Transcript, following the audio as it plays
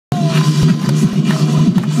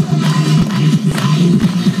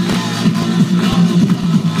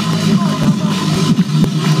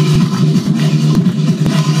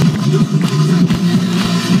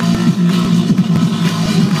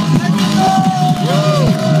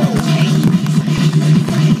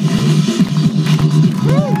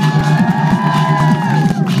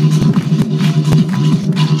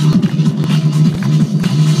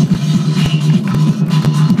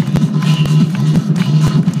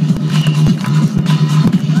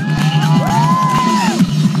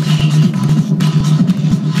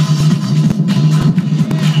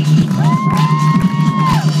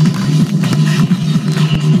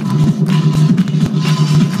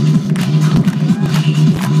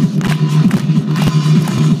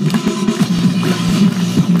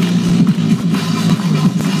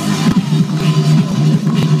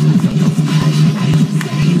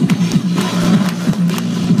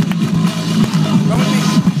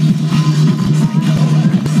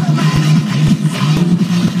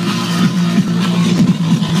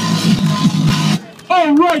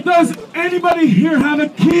Anybody here have a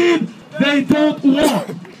kid they don't want?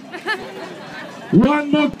 One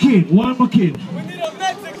more kid. We need a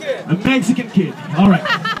Mexican. A Mexican kid. All right.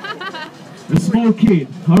 A small kid.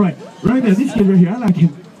 All right. Right there. This kid right here. I like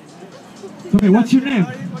him. Okay, what's your name?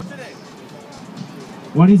 What's your name?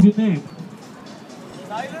 What is your name?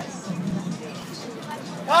 Tyler?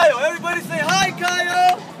 Kyle. Everybody say hi,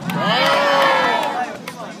 Kyle. Hi.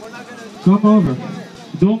 Come on. We're not gonna... Come over.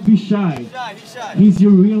 Don't be shy. He's shy. He's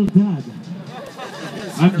your real dad.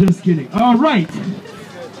 I'm just kidding. All right.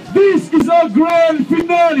 This is our grand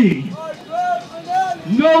finale.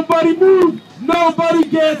 Nobody move. Nobody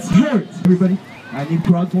gets hurt. Everybody, I need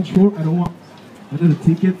crowd control. I don't want another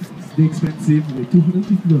ticket. It's too expensive. We're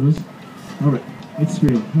 $250. All right. It's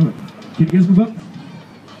great. All right. Can you guys move up?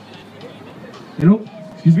 Hello?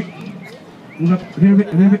 Excuse me. Move up. A little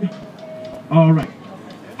bit. All right.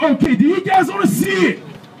 Okay. Do you guys want to see it?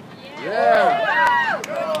 Yeah.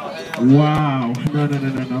 Wow. No.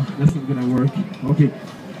 That's not gonna work. Okay.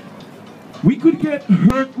 We could get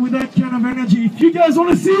hurt with that kind of energy. If you guys want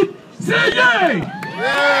to see it, say yay!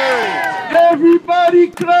 Yay! Everybody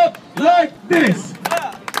clap like this.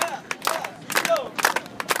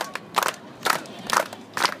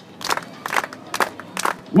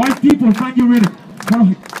 White people, find your rhythm.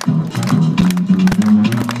 Perfect.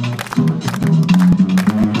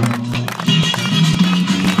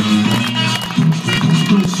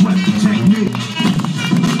 Don't sweat the technique.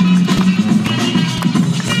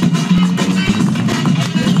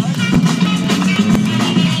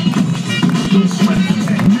 Don't sweat the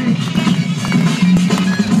technique.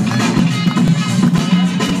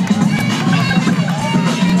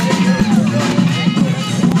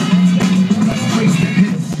 Raise the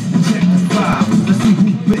hits, check the vibe. Let's see who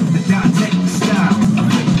bit the dissect the style. I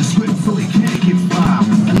flip the script so they can't get filed.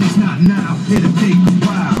 At least not now, it'll take a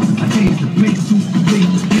while. I change the bass to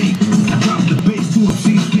complete the beat. I drop the bass to a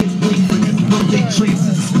cheese, get over it. Birthday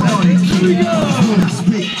traces, all they keep. When I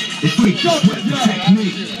speak, they freak, sweat the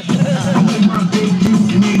technique. I made my debut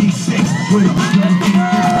in '86 with a young kid.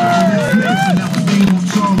 And I stayed on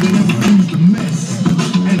song and never used a mess.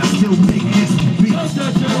 And I still make hits to beats.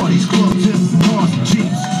 All these clubs and cars and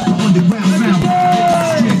jeeps. The underground sound,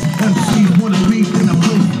 streets. MCs wanna beat, and I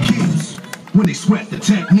play for kids when they sweat the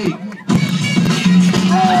technique.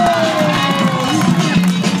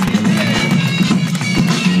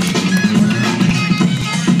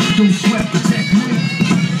 Don't sweat the technique.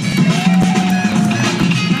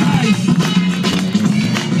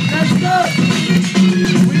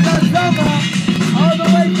 We got summer all the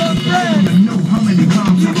way from France. I know how many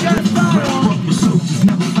times You got style. but researchers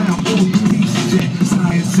never found all the pieces yet.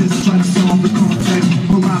 Scientists try to solve the context.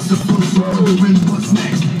 Philosophers are wondering what's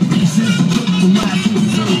next. Pieces took the lab to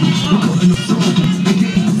observe them. We're cutting absorb them. They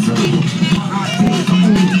didn't observe them. My ideas are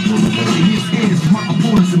only for the early his ears. My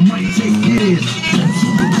opponents, it might take years. That's who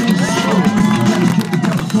the dance is for. Let us put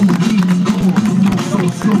together from a lead to core. Also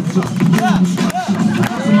a sculpture.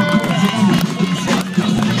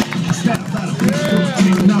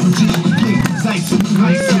 Technology complete, sights and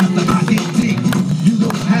lights after I get deep. You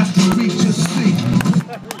don't have to reach, just see.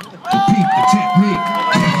 Repeat the technique.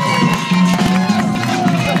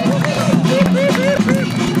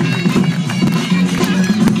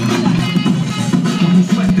 Don't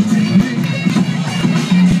sweat the technique.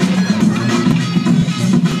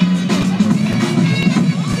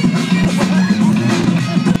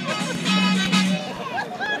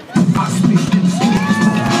 I speak in the streets,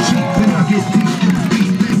 cheap, then I get deep.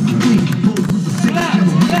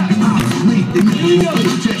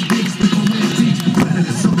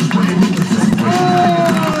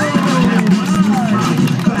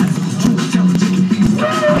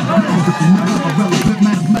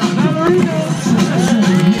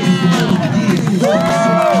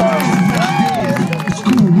 It's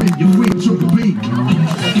cool when you're free to the beat.